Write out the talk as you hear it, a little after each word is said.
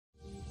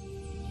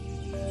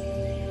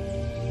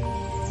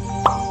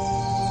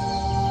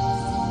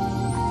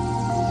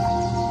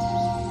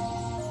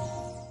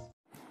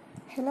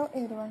Hello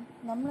everyone,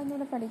 നമ്മൾ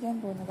ഇന്നിവിടെ പഠിക്കാൻ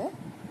പോകുന്നത്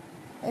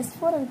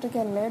S4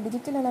 ഇലക്ട്രിക്കലിലെ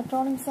digital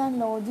electronics and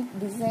logic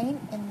design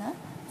എന്ന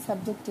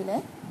സബ്ജക്റ്റിലെ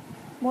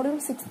മൊഡ്യൂൾ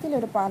 6ലെ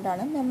ഒരു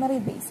പാർട്ടാണ് മെമ്മറി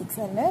ബേസിക്സ്.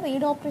 അതിലെ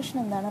റീഡ് ഓപ്പറേഷൻ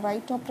എന്താണ്,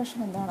 റൈറ്റ് ഓപ്പറേഷൻ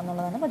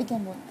എന്താണെന്നുള്ളതാണ് പഠിക്കാൻ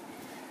പോകുന്നത്.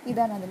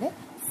 ഇതാണ് അതിൻ്റെ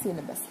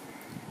സിലബസ്.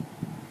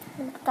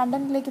 നമുക്ക്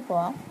കണ്ടന്റിലേക്ക്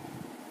പോവാം.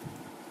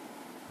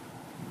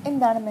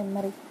 എന്താണ്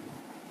മെമ്മറി?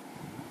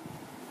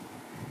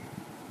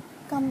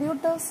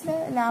 കമ്പ്യൂട്ടേഴ്സിൽ,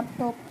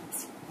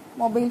 ലാപ്ടോപ്സ്,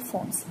 മൊബൈൽ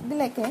ഫോൺസ്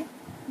ഇതിലൊക്കെ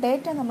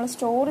ഡേറ്റ നമ്മൾ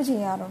സ്റ്റോർ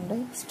ചെയ്യാറുണ്ട്.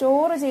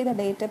 സ്റ്റോർ ചെയ്ത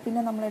ഡേറ്റ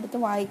പിന്നെ നമ്മളെടുത്ത്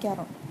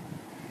വായിക്കാറുണ്ട്.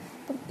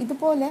 അപ്പം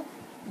ഇതുപോലെ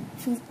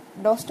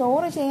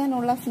സ്റ്റോർ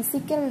ചെയ്യാനുള്ള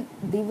ഫിസിക്കൽ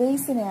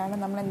ഡിവൈസിനെയാണ്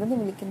നമ്മൾ എന്തെന്ന്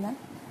വിളിക്കുന്ന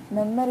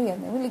മെമ്മറി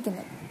എന്ന്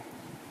വിളിക്കുന്നത്.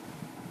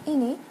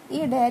 ഇനി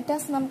ഈ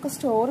ഡേറ്റാസ് നമുക്ക്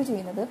സ്റ്റോർ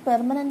ചെയ്യുന്നത്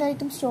പെർമനൻ്റ്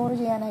ആയിട്ടും സ്റ്റോർ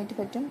ചെയ്യാനായിട്ട്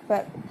പറ്റും,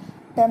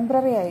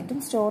 ടെമ്പററി ആയിട്ടും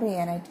സ്റ്റോർ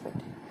ചെയ്യാനായിട്ട്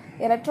പറ്റും.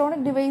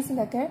 ഇലക്ട്രോണിക്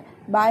ഡിവൈസിലൊക്കെ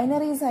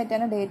ബൈനറീസ്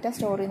ആയിട്ടാണ് ഡേറ്റ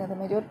സ്റ്റോർ ചെയ്യുന്നത്.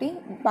 മെജോറിറ്റി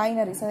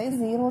ബൈനറീസ്, അതായത്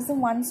സീറോസും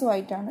വൺസും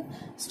ആയിട്ടാണ്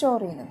സ്റ്റോർ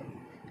ചെയ്യുന്നത്.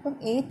 അപ്പം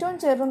ഏറ്റവും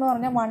ചെറുതെന്ന്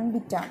പറഞ്ഞാൽ 1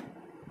 ബിറ്റാണ്,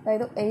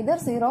 അതായത് എയ്തർ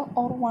 0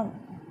 or 1.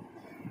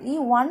 ഈ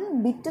 1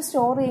 ബിറ്റ്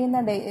സ്റ്റോർ ചെയ്യുന്ന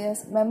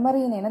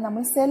മെമ്മറീനെയാണ്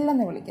നമ്മൾ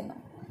സെല്ലെന്ന് വിളിക്കുന്നത്.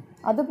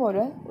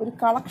 അതുപോലെ ഒരു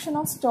കളക്ഷൻ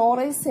ഓഫ്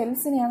സ്റ്റോറേജ്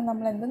സെൽസിനെയാണ്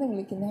നമ്മൾ എന്തെന്ന്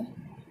വിളിക്കുന്നത്?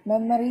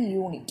 Memory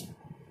unit.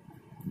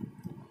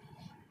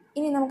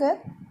 ഇനി നമുക്ക്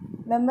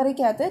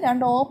മെമ്മറിക്കകത്ത്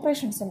 2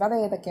 ഓപ്പറേഷൻസ് ഉണ്ട്. അത്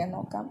ഏതൊക്കെയാണെന്ന്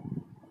നോക്കാം.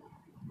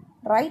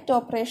 Write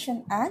operation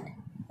and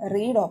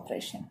read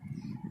operation.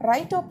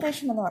 Write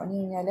operation എന്ന് പറഞ്ഞു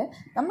കഴിഞ്ഞാൽ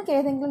നമുക്ക്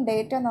ഏതെങ്കിലും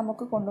ഡേറ്റ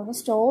നമുക്ക് കൊണ്ടുവന്ന്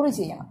സ്റ്റോർ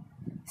ചെയ്യണം.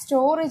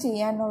 സ്റ്റോർ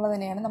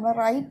ചെയ്യാനുള്ളതിനെയാണ് നമ്മൾ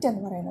റൈറ്റ്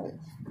എന്ന് പറയുന്നത്.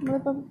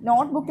 നമ്മളിപ്പം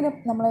നോട്ട്ബുക്കിൽ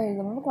നമ്മൾ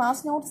എഴുതുമ്പോൾ,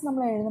 ക്ലാസ് നോട്ട്സ്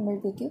നമ്മൾ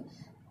എഴുതുമ്പോഴത്തേക്ക്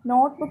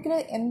നോട്ട്ബുക്കിൽ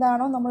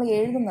എന്താണോ നമ്മൾ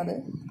എഴുതുന്നത്,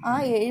 ആ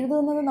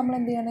എഴുതുന്നത് നമ്മൾ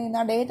എന്ത് ചെയ്യണം,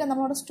 ആ ഡേറ്റ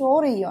നമ്മളവിടെ സ്റ്റോർ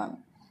ചെയ്യുവാണ്.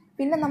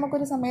 പിന്നെ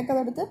നമുക്കൊരു സമയത്ത്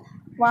അതെടുത്ത്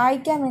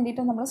വായിക്കാൻ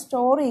വേണ്ടിയിട്ട് നമ്മൾ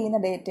സ്റ്റോർ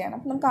ചെയ്യുന്ന ഡേറ്റയാണ്.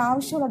 അപ്പം നമുക്ക്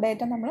ആവശ്യമുള്ള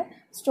ഡേറ്റ നമ്മൾ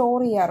സ്റ്റോർ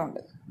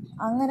ചെയ്യാറുണ്ട്.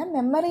 അങ്ങനെ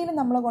മെമ്മറിയിൽ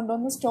നമ്മൾ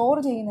കൊണ്ടുവന്ന് സ്റ്റോർ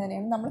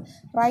ചെയ്യുന്നതിനെയാണ് നമ്മൾ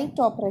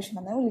റൈറ്റ് ഓപ്പറേഷൻ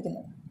എന്ന്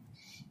വിളിക്കുന്നത്.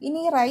 ഇനി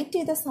ഈ റൈറ്റ്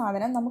ചെയ്ത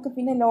സാധനം നമുക്ക്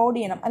പിന്നെ ലോഡ്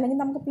ചെയ്യണം, അല്ലെങ്കിൽ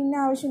നമുക്ക് പിന്നെ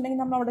ആവശ്യമുണ്ടെങ്കിൽ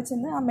നമ്മൾ അവിടെ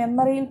ചെന്ന് ആ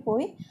മെമ്മറിയിൽ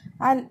പോയി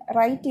ആ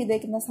റൈറ്റ്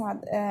ചെയ്തേക്കുന്ന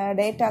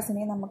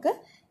ഡേറ്റാസിനെ നമുക്ക്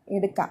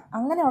എടുക്കാം.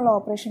 അങ്ങനെയുള്ള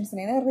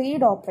ഓപ്പറേഷൻസിനെയാണ്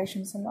റീഡ്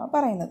ഓപ്പറേഷൻസ് എന്ന്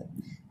പറയുന്നത്.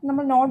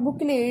 നമ്മൾ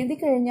നോട്ട്ബുക്കിൽ എഴുതി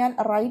കഴിഞ്ഞാൽ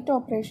റൈറ്റ്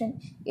ഓപ്പറേഷൻ,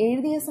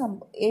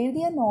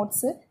 എഴുതിയ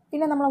നോട്ട്സ്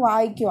പിന്നെ നമ്മൾ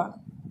വായിക്കുവാണ്.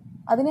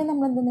 അതിനെ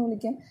നമ്മൾ എന്തെന്ന്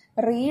വിളിക്കും?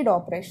 Read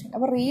operation.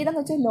 അപ്പോൾ റീഡ്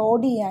എന്ന് വെച്ചാൽ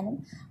ലോഡ് ചെയ്യാനും,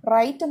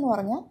 റൈറ്റ് എന്ന്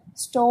പറഞ്ഞാൽ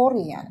സ്റ്റോർ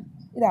ചെയ്യാനും.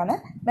 ഇതാണ്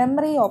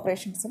മെമ്മറി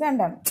ഓപ്പറേഷൻസ്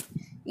രണ്ടാണ്.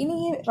 ഇനി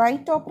ഈ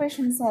റൈറ്റ്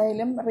ഓപ്പറേഷൻസ്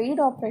ആയാലും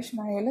റീഡ് ഓപ്പറേഷൻ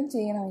ആയാലും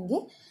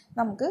ചെയ്യണമെങ്കിൽ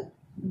നമുക്ക്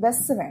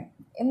ബസ് വേണം.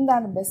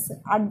 എന്താണ് ബസ്?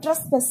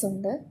 അഡ്രസ് ബസ്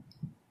ഉണ്ട്,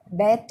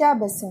 ഡേറ്റ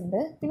ബസ് ഉണ്ട്,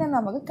 പിന്നെ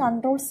നമുക്ക്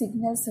കൺട്രോൾ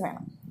സിഗ്നൽസ്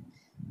വേണം.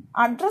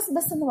 അഡ്രസ്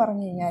ബസ് എന്ന്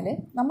പറഞ്ഞു കഴിഞ്ഞാൽ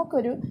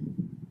നമുക്കൊരു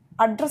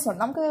അഡ്രസ്സ്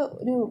ഉണ്ട്. നമുക്ക്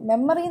ഒരു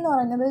മെമ്മറി എന്ന്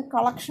പറയുന്നത്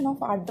കളക്ഷൻ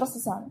ഓഫ്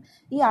അഡ്രസ്സസ് ആണ്.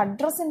 ഈ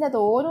അഡ്രസ്സിൻ്റെ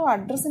അകത്ത്, ഓരോ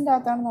അഡ്രസ്സിൻ്റെ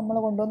അകത്താണ് നമ്മൾ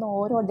കൊണ്ടുവന്ന്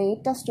ഓരോ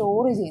ഡേറ്റ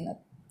സ്റ്റോർ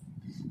ചെയ്യുന്നത്.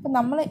 അപ്പം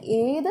നമ്മൾ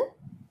ഏത്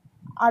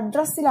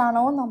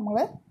അഡ്രസ്സിലാണോ നമ്മൾ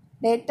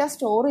ഡേറ്റ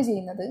സ്റ്റോർ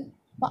ചെയ്യുന്നത്,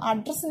 അപ്പോൾ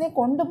അഡ്രസ്സിനെ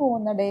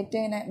കൊണ്ടുപോകുന്ന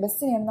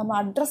ബസ്സിനെയാണ് നമ്മൾ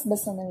അഡ്രസ്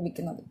ബസ് എന്ന്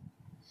വിളിക്കുന്നത്.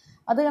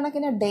 അത്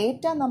കണക്കിന്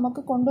ഡേറ്റ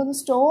നമുക്ക് കൊണ്ടുവന്ന്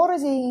സ്റ്റോർ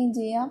ചെയ്യുകയും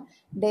ചെയ്യാം,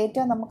 ഡേറ്റ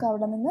നമുക്ക്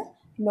അവിടെ നിന്ന്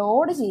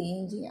ലോഡ്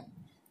ചെയ്യുകയും ചെയ്യാം.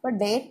 അപ്പോൾ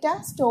ഡേറ്റ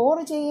സ്റ്റോർ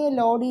ചെയ്യുകയും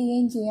ലോഡ്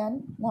ചെയ്യുകയും ചെയ്യാൻ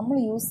നമ്മൾ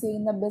യൂസ്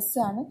ചെയ്യുന്ന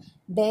ബസ്സാണ്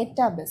ഡേറ്റ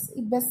ബസ്.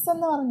 ഈ ബസ്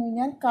എന്ന് പറഞ്ഞു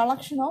കഴിഞ്ഞാൽ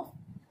കളക്ഷൻ ഓഫ്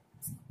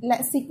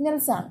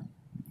സിഗ്നൽസ് ആണ്.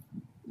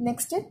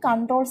 Next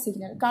control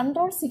signal.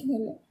 Control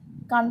signal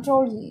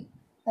control ചെയ്യും.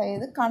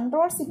 അതായത്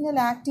കൺട്രോൾ സിഗ്നൽ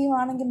ആക്റ്റീവ്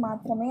ആണെങ്കിൽ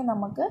മാത്രമേ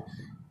നമുക്ക്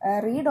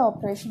റീഡ്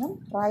ഓപ്പറേഷനും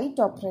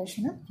റൈറ്റ്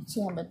ഓപ്പറേഷനും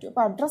ചെയ്യാൻ പറ്റൂ.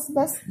 അപ്പോൾ address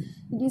bus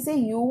it is A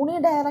uni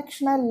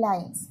directional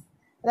lines.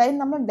 അതായത്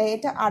നമ്മൾ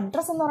ഡേറ്റ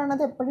അഡ്രസ്സ് എന്ന്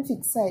പറയുന്നത് എപ്പോഴും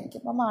ഫിക്സ്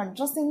ആയിരിക്കും. അപ്പം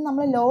അഡ്രസ്സിൽ നിന്ന്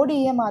നമ്മൾ ലോഡ്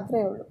ചെയ്യാൻ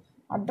മാത്രമേ ഉള്ളൂ.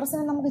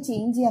 അഡ്രസ്സിനെ നമുക്ക്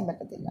ചേഞ്ച് ചെയ്യാൻ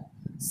പറ്റത്തില്ല.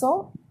 സോ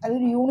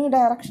അതൊരു യൂണി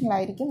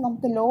ഡയറക്ഷണലായിരിക്കും.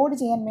 നമുക്ക് ലോഡ്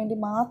ചെയ്യാൻ വേണ്ടി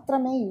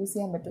മാത്രമേ യൂസ്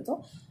ചെയ്യാൻ പറ്റൂ.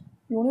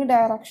 യൂണി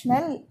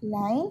directional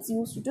lines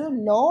used to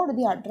load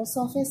the address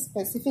of A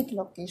specific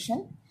location.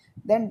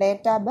 Then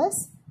data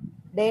bus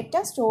data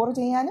store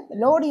ചെയ്യാനും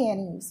ലോഡ്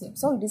ചെയ്യാനും യൂസ് ചെയ്യും.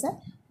 So it is A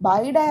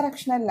by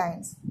directional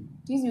lines.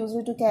 It is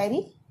used to carry.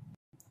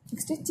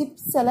 Next chip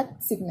select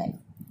signal.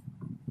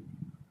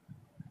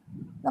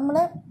 നമ്മൾ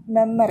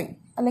memory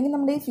അല്ലെങ്കിൽ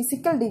നമ്മുടെ ഈ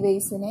physical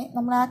ഡിവൈസിനെ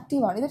നമ്മൾ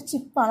ആക്റ്റീവാണ്, ഇതൊരു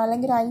ചിപ്പാണ്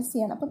അല്ലെങ്കിൽ ഒരു IC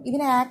ആണ്. അപ്പം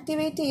ഇതിനെ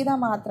ആക്ടിവേറ്റ് ചെയ്താൽ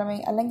മാത്രമേ,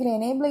 അല്ലെങ്കിൽ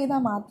എനേബിൾ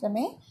ചെയ്താൽ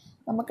മാത്രമേ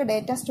നമുക്ക്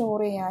ഡേറ്റ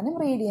സ്റ്റോർ ചെയ്യാനും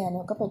റീഡ് ചെയ്യാനും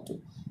ഒക്കെ പറ്റൂ.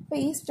 അപ്പോൾ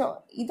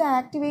ഇത്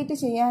ആക്ടിവേറ്റ്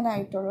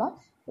ചെയ്യാനായിട്ടുള്ള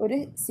ഒരു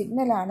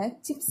സിഗ്നലാണ്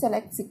chip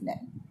select signal.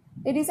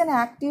 It is N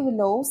active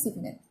law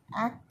signal.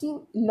 Active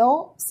law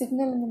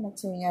signal എന്ന്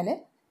വെച്ച് കഴിഞ്ഞാൽ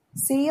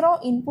 0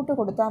 ഇൻപുട്ട്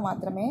കൊടുത്താൽ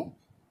മാത്രമേ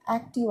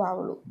ആക്റ്റീവ്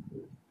ആവുള്ളൂ.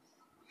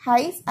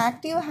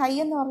 ആക്റ്റീവ് ഹൈ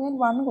എന്ന് പറഞ്ഞാൽ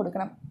 1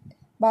 കൊടുക്കണം.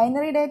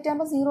 ബൈനറി ഡേറ്റ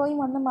ആകുമ്പോൾ 0യും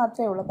 1ഉം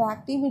മാത്രമേ ഉള്ളൂ. അപ്പോൾ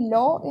ആക്റ്റീവ്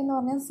ലോ എന്ന്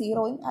പറഞ്ഞാൽ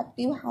 0യും,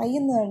 ആക്റ്റീവ് ഹൈ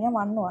എന്ന് കഴിഞ്ഞാൽ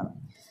 1ഉം ആണ്.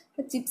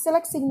 അപ്പോൾ ചിപ്പ്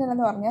സെലക്ട് സിഗ്നൽ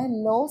എന്ന് പറഞ്ഞാൽ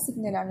ലോ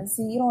സിഗ്നലാണ്,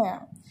 0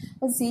 ആണ്.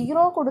 അപ്പോൾ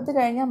 0 കൊടുത്തു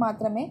കഴിഞ്ഞാൽ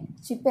മാത്രമേ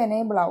ചിപ്പ്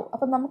എനേബിൾ ആവൂ.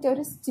 അപ്പം നമുക്ക്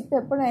ഒരു ചിപ്പ്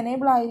എപ്പോഴും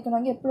എനേബിൾ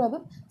ആയിരിക്കണമെങ്കിൽ എപ്പോഴും അത്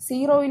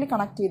 0യിൽ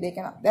കണക്ട്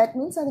ചെയ്തേക്കണം. ദാറ്റ്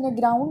മീൻസ് അതിനെ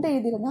ഗ്രൗണ്ട്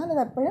ചെയ്തിരുന്നാൽ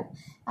അത് എപ്പോഴും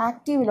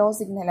ആക്റ്റീവ് ലോ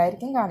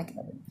സിഗ്നലായിരിക്കും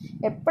കാണിക്കുന്നത്.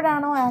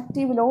 എപ്പോഴാണോ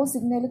ആക്റ്റീവ് ലോ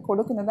സിഗ്നൽ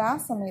കൊടുക്കുന്നത് ആ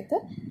സമയത്ത്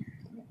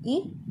ഈ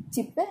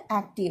ചിപ്പ്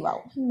ആക്റ്റീവ്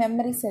ആവും,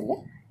 മെമ്മറി സെല്ല്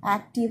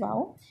ആക്റ്റീവ്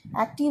ആവും.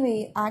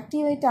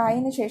 ആക്ടിവേറ്റ്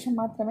ആയതിനു ശേഷം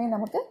മാത്രമേ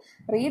നമുക്ക്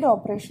റീഡ്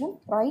ഓപ്പറേഷനും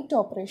റൈറ്റ്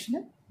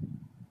ഓപ്പറേഷനും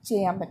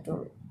ചെയ്യാൻ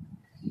പറ്റുള്ളൂ.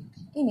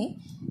 ഇനി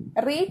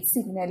റീഡ്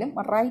സിഗ്നലും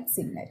റൈറ്റ്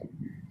സിഗ്നലും.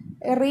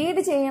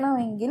 റീഡ്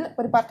ചെയ്യണമെങ്കിൽ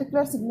ഒരു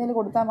പർട്ടിക്കുലർ സിഗ്നൽ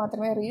കൊടുത്താൽ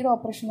മാത്രമേ റീഡ്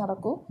ഓപ്പറേഷൻ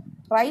നടക്കൂ.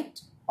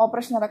 റൈറ്റ്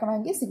ഓപ്പറേഷൻ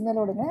നടക്കണമെങ്കിൽ സിഗ്നൽ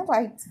കൊടുക്കണം,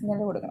 റൈറ്റ്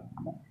സിഗ്നൽ കൊടുക്കണം.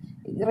 അപ്പോൾ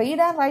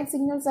read and right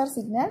signals R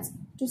signals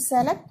to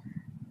select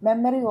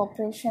memory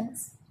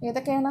operations.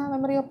 ഏതൊക്കെയാണ്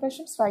memory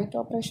operations? Write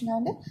operation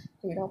and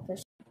read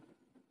operation.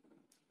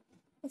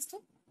 Next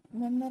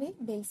memory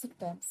basic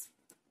terms.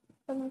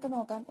 ഇപ്പം നമുക്ക്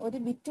നോക്കാം, ഒരു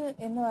ബിറ്റ്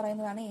എന്ന്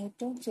പറയുന്നതാണ്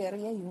ഏറ്റവും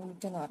ചെറിയ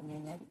യൂണിറ്റ് എന്ന് പറഞ്ഞു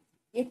കഴിഞ്ഞാൽ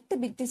 8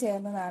 ബിറ്റ്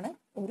ചേർന്നതാണ്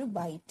ഒരു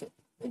ബൈറ്റ്.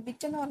 ഒരു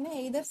ബിറ്റ് എന്ന് പറഞ്ഞാൽ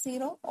എയ്തർ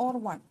 0 or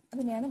 1,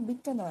 അതിനെയാണ്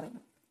ബിറ്റ് എന്ന്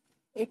പറയുന്നത്.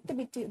 8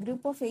 ബിറ്റ്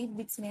ഗ്രൂപ്പ് ഓഫ് 8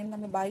 ബിറ്റ്സിനെയാണ്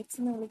നമ്മൾ ബൈറ്റ്സ്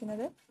എന്ന്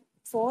വിളിക്കുന്നത്.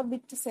 4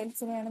 ബിറ്റ്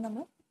സെൽസിനെയാണ്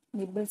നമ്മൾ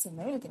നിബിൾസ്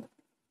എന്ന് വിളിക്കുന്നത്.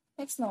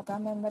 നെക്സ്റ്റ് നോക്കാം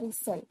മെമ്മറി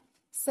സെൽ.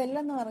 സെൽ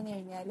എന്ന് പറഞ്ഞു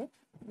കഴിഞ്ഞാൽ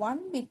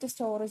 1 ബിറ്റ്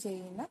സ്റ്റോർ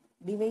ചെയ്യുന്ന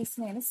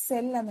ഡിവൈസിനെയാണ്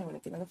സെൽ എന്ന്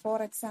വിളിക്കുന്നത്. For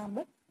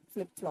example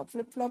flip flop.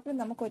 Flip ഫ്ലോപ്പിൽ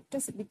നമുക്ക് ഒറ്റ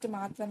ബിറ്റ്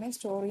മാത്രമേ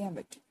സ്റ്റോർ ചെയ്യാൻ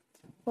പറ്റൂ.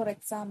 For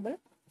example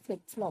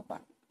flip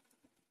ഫ്ലോപ്പാണ്.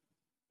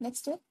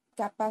 Next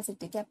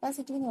capacity.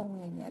 Capacity എന്ന് പറഞ്ഞു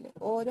കഴിഞ്ഞാൽ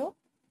ഓരോ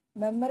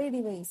memory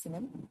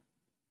ഡിവൈസിനും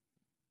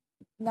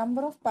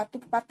number of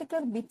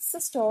particular bits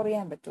store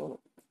ചെയ്യാൻ പറ്റുള്ളൂ.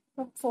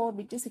 ഇപ്പം 4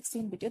 ബിറ്റ്,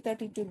 16 ബിറ്റ്,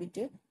 32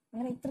 ബിറ്റ്,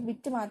 അങ്ങനെ ഇത്ര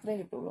ബിറ്റ് മാത്രമേ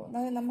കിട്ടുള്ളൂ.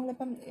 അതായത്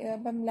നമ്മളിപ്പം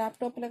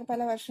ലാപ്ടോപ്പിലൊക്കെ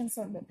പല വെർഷൻസ്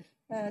ഉണ്ട്.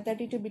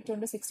 32 ബിറ്റ്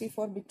ഉണ്ട്,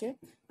 64 ബിറ്റ്.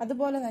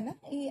 അതുപോലെ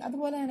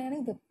തന്നെയാണ്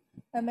ഇത്.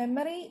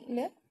 മെമ്മറിയിൽ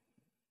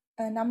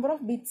നമ്പർ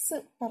ഓഫ് ബിറ്റ്സ്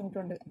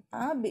പറഞ്ഞിട്ടുണ്ട്.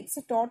 ആ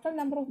bits, total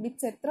number of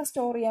bits എത്ര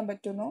സ്റ്റോർ ചെയ്യാൻ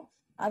പറ്റുന്നോ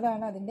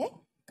അതാണ് അതിൻ്റെ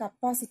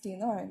കപ്പാസിറ്റി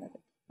എന്ന് പറയുന്നത്.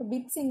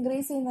 ബിറ്റ്സ്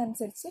ഇൻക്രീസ്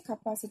ചെയ്യുന്നതനുസരിച്ച്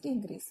കപ്പാസിറ്റി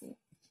ഇൻക്രീസ് ചെയ്യും.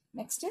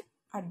 Next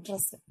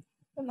address.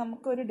 ഇപ്പം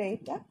നമുക്കൊരു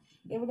ഡേറ്റ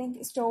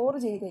എവിടെയെങ്കിലും സ്റ്റോർ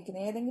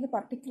ചെയ്തേക്കുന്നത്, ഏതെങ്കിലും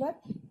പർട്ടിക്കുലർ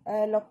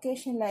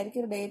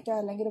ലൊക്കേഷനിലായിരിക്കും ഒരു ഡേറ്റ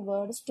അല്ലെങ്കിൽ ഒരു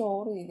വേർഡ്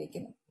സ്റ്റോർ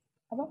ചെയ്തേക്കുന്നത്.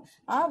 അപ്പം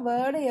ആ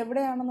വേർഡ്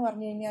എവിടെയാണെന്ന്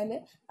പറഞ്ഞു കഴിഞ്ഞാൽ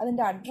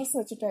അതിൻ്റെ അഡ്രസ്സ്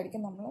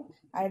വെച്ചിട്ടായിരിക്കും നമ്മൾ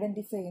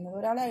ഐഡൻറ്റിഫൈ ചെയ്യുന്നത്.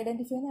 ഒരാളെ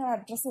ഐഡൻറ്റിഫൈ ചെയ്യുന്ന ആ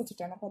അഡ്രസ്സ്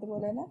വെച്ചിട്ടാണ്. അപ്പോൾ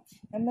അതുപോലെ തന്നെ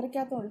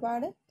മെമ്മറിക്കകത്ത്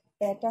ഒരുപാട്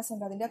ഡേറ്റാസ്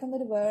ഉണ്ട്. അതിൻ്റെ അകത്തുനിന്ന്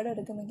ഒരു വേർഡ്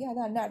എടുക്കുന്നെങ്കിൽ അത്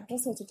അതിൻ്റെ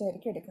അഡ്രസ്സ്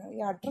വെച്ചിട്ടായിരിക്കും എടുക്കുന്നത്. ഈ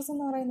അഡ്രസ്സ്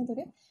എന്ന് പറയുന്നത്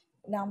ഒരു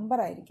നമ്പർ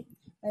ആയിരിക്കും.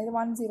 അതായത്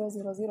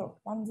 1000,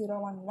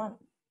 1011,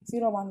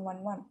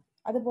 0111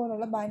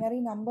 അതുപോലുള്ള ബൈനറി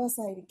നമ്പേഴ്സ്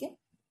ആയിരിക്കും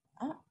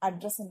ആ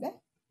അഡ്രസ്സ്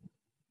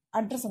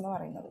എന്ന്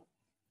പറയുന്നത്.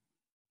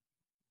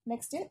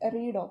 Next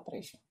read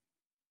operation.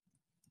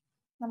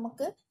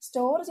 നമുക്ക്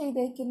സ്റ്റോർ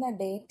ചെയ്തേക്കുന്ന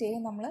ഡേറ്റയെ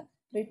നമ്മൾ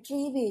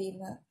റിട്രീവ്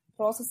ചെയ്യുന്ന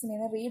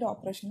പ്രോസസ്സിനെയാണ് റീഡ്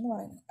ഓപ്പറേഷൻ എന്ന്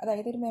പറയുന്നത്.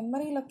 അതായത് ഒരു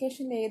മെമ്മറി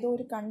ലൊക്കേഷനിൽ ഏതോ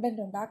ഒരു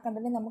കണ്ടന്റ് ഉണ്ട്, ആ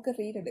കണ്ടന്റ് നമുക്ക്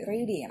റീഡ്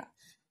ചെയ്യണം.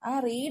 ആ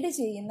റീഡ്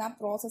ചെയ്യുന്ന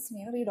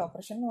പ്രോസസ്സിനെയാണ് റീഡ്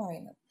ഓപ്പറേഷൻ എന്ന്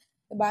പറയുന്നത്.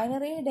 The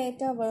binary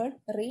data word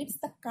reads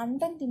the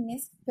content in a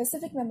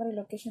specific memory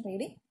location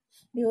reading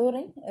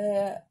during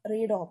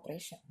read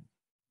operation.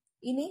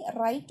 ഇനി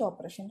റൈറ്റ്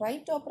ഓപ്പറേഷൻ.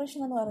 റൈറ്റ് ഓപ്പറേഷൻ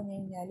എന്ന് പറഞ്ഞു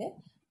കഴിഞ്ഞാൽ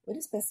ഒരു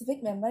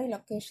സ്പെസിഫിക് മെമ്മറി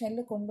ലൊക്കേഷനിൽ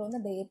കൊണ്ടുവന്ന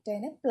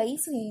ഡേറ്റനെ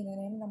പ്ലേസ്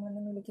ചെയ്യുന്നതിനാണ് നമ്മൾ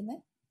എന്ന്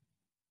വിളിക്കുന്നത്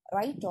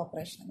റൈറ്റ്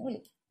ഓപ്പറേഷൻ എന്ന്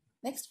വിളിക്കും.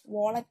 Next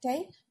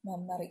volatile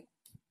memory.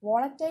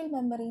 Volatile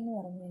memory എന്ന്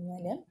പറഞ്ഞു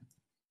കഴിഞ്ഞാൽ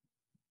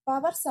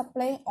പവർ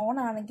സപ്ലൈ ഓൺ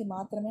ആണെങ്കിൽ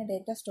മാത്രമേ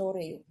ഡേറ്റ സ്റ്റോർ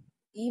ചെയ്യൂ.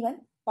 ഈവൻ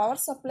പവർ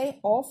സപ്ലൈ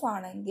ഓഫ്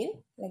ആണെങ്കിൽ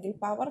അല്ലെങ്കിൽ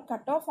പവർ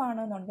കട്ട് ഓഫ്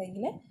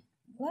ആണെന്നുണ്ടെങ്കിൽ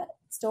നമ്മൾ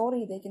സ്റ്റോർ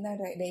ചെയ്തേക്കുന്ന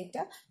ഡേറ്റ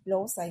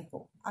ലോസ് ആയി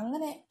പോകും.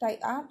 അങ്ങനെ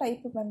ആ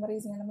ടൈപ്പ്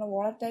മെമ്മറീസിനെ നമ്മൾ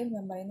വോളറ്റൈൽ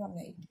മെമ്മറി എന്ന്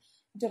പറഞ്ഞാൽ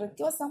it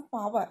requires some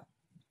power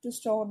to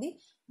store the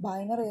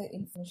binary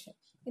information.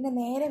 പിന്നെ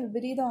നേരെ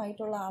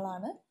വിപരീതമായിട്ടുള്ള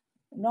ആളാണ്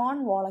non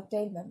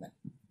volatile memory.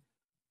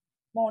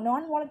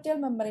 Non volatile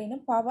മെമ്മറിന്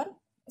power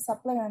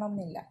supply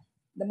വേണമെന്നില്ല.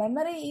 The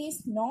memory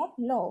is not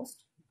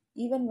lost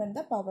even when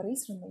the power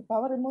is remove.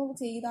 Power remove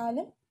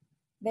ചെയ്താലും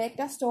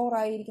data store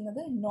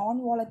ആയിരിക്കുന്നത് non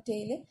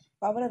volatile.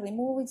 Power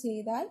remove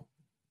ചെയ്താൽ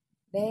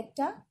data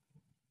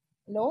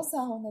loss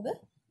ആവുന്നത്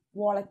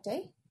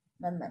volatile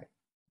memory.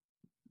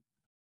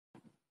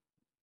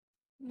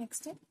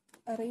 Next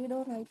read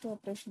or write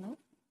operation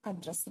of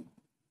addressing.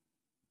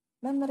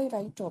 Memory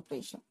write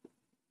operation.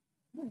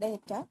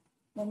 Data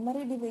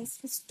memory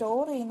ഡിവൈസിൽ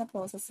store ചെയ്യുന്ന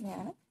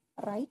പ്രോസസ്സിനെയാണ്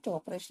write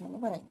operation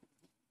എന്ന് പറയുന്നത്.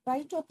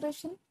 Write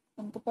operation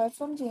നമുക്ക്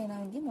perform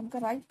ചെയ്യണമെങ്കിൽ നമുക്ക്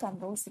റൈറ്റ്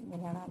കൺട്രോൾ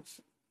സിഗ്നലാണ്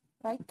ആവശ്യം.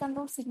 Right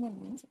control signal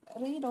means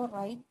read or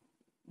right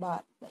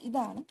bar.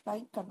 ഇതാണ്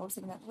right control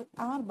signal.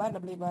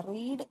 R/W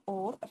read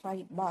or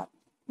right bar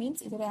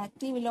means ഇതൊരു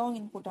ആക്റ്റീവ് ലോങ്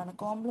ഇൻപുട്ട് ആണ്.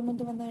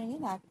 കോംപ്ലിമെന്റ് വന്നു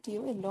കഴിഞ്ഞാൽ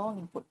ആക്റ്റീവ് ലോങ്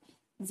ഇൻപുട്ട്.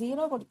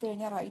 0 കൊടുത്തു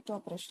കഴിഞ്ഞാൽ റൈറ്റ്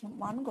ഓപ്പറേഷനും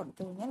 1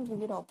 കൊടുത്തു കഴിഞ്ഞാൽ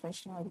റീഡ്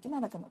ഓപ്പറേഷനും ആയിരിക്കും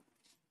നടക്കുന്നത്.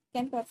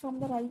 Can perform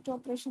the right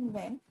operation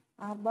when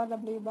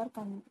R/W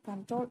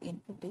control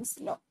input is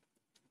low.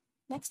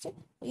 Next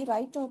ഈ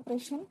റൈറ്റ്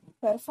ഓപ്പറേഷൻ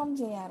പെർഫോം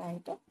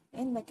ചെയ്യാനായിട്ട്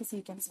എന്തൊക്കെ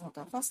സീക്വൻസ്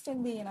നോക്കാം. ഫസ്റ്റ്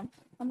എന്ത് ചെയ്യണം,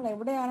 നമ്മൾ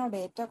എവിടെയാണോ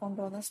ഡേറ്റ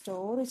കൊണ്ടുവന്ന്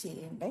സ്റ്റോർ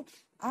ചെയ്യേണ്ടത്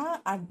ആ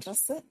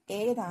അഡ്രസ്സ്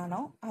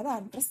ഏതാണോ അത്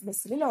അഡ്രസ്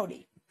ബസ്സിൽ ലോഡ്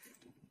ചെയ്യും.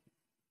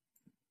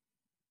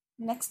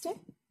 നെക്സ്റ്റ്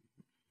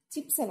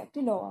ചിപ്പ്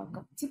സെലക്ട് ലോ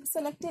ആക്കും. ചിപ്പ്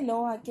സെലക്ട് ലോ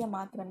ആക്കിയാൽ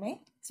മാത്രമേ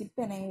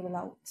ചിപ്പ് എനേബിൾ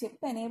ആവൂ.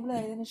 ചിപ്പ് എനേബിൾ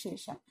ആയതിനു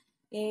ശേഷം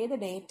ഏത്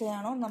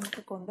ഡേറ്റയാണോ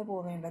നമുക്ക്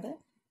കൊണ്ടുപോകേണ്ടത്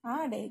ആ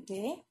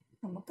ഡേറ്റയെ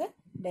നമുക്ക്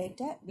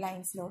ഡേറ്റ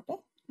ലൈൻസിലോട്ട്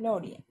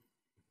ലോഡ് ചെയ്യാം.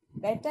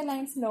 ഡേറ്റ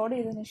ലൈൻസ് ലോഡ്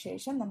ചെയ്തതിനു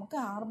ശേഷം നമുക്ക്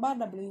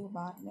R/W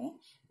ബാറിനെ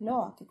ലോ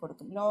ആക്കി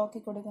കൊടുക്കും. ലോ ആക്കി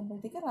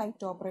കൊടുക്കുമ്പോഴത്തേക്ക്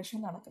റൈറ്റ് ഓപ്പറേഷൻ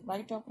നടക്കും.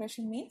 റൈറ്റ്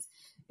ഓപ്പറേഷൻ മീൻസ്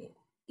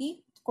ഈ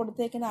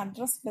കൊടുത്തേക്കുന്ന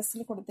അഡ്രസ്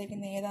ബസ്സിൽ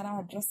കൊടുത്തേക്കുന്ന ഏതാണോ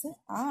അഡ്രസ്സ്,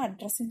 ആ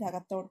അഡ്രസ്സിൻ്റെ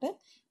അകത്തോട്ട്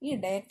ഈ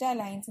ഡേറ്റ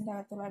ലൈൻസിൻ്റെ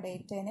അകത്തുള്ള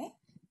ഡേറ്റേനെ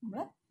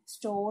നമ്മൾ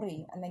സ്റ്റോർ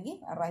ചെയ്യും അല്ലെങ്കിൽ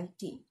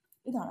റൈറ്റ് ചെയ്യും.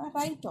 ഇതാണ്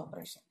write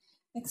operation.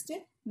 Next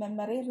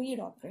memory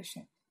read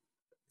operation.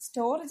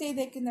 Store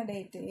ചെയ്തേക്കുന്ന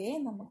ഡേറ്റയെ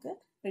നമുക്ക്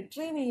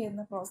റിട്രീവ്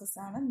ചെയ്യുന്ന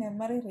പ്രോസസ്സാണ്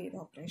മെമ്മറി റീഡ്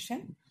ഓപ്പറേഷൻ.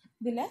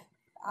 ഇതിൽ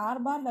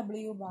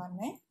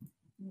R⁻W⁻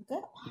 നമുക്ക്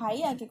ഹൈ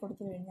ആക്കി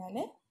കൊടുത്തു കഴിഞ്ഞാൽ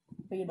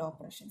റീഡ്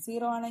ഓപ്പറേഷൻ,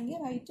 0 ആണെങ്കിൽ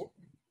റൈറ്റ്,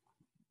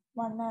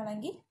 1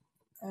 ആണെങ്കിൽ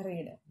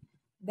റീഡ്.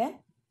 ദെൻ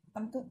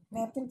നമുക്ക്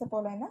നേരത്തെ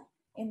പോലെ തന്നെ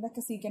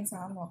എന്തൊക്കെ സീക്വൻസ്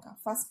ആണെന്ന് നോക്കാം.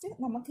 ഫസ്റ്റ്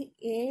നമുക്ക്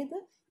ഏത്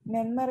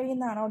മെമ്മറിയിൽ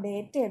നിന്നാണോ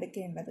ഡേറ്റ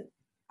എടുക്കേണ്ടത്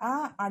ആ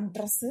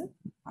അഡ്രസ്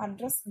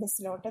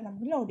ബസ്സിലോട്ട്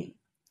നമുക്ക് ലോഡ് ചെയ്യും.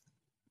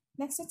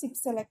 നെക്സ്റ്റ് ചിപ്പ്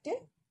സെലക്ട്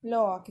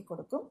ലോ ആക്കി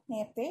കൊടുക്കും,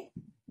 നേരത്തെ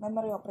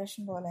മെമ്മറി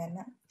ഓപ്പറേഷൻ പോലെ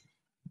തന്നെ.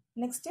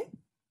 നെക്സ്റ്റ്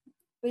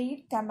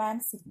റീഡ്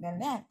കമാൻഡ്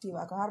സിഗ്നലിനെ ആക്റ്റീവ്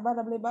ആക്കും.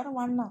 R⁻W⁻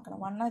 1 ആക്കണം.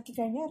 1 ആക്കി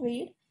കഴിഞ്ഞാൽ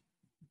റീഡ്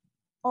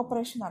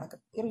ഓപ്പറേഷൻ നടക്കും.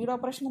 ഈ റീഡ്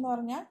ഓപ്പറേഷൻ എന്ന്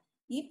പറഞ്ഞാൽ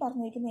ഈ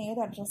പറഞ്ഞിരിക്കുന്ന ഏത്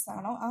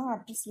അഡ്രസ്സാണോ ആ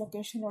അഡ്രസ്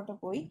ലൊക്കേഷനിലോട്ട്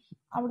പോയി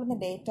അവിടുന്ന്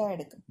ഡേറ്റ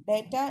എടുക്കും.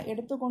 ഡേറ്റ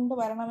എടുത്തുകൊണ്ട്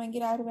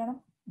വരണമെങ്കിൽ ആര് വേണം?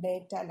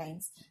 Data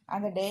lines.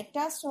 And the data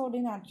stored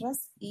in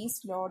address is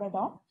loaded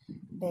on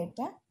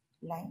data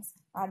lines.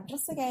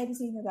 Address carry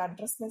ചെയ്യുന്നത്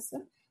അഡ്രസ്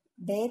ബസ്സും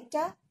ഡേറ്റ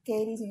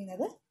ക്യാരി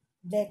ചെയ്യുന്നത്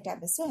ഡേറ്റ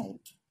ബസ്സും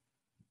ആയിരിക്കും.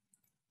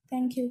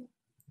 Thank you.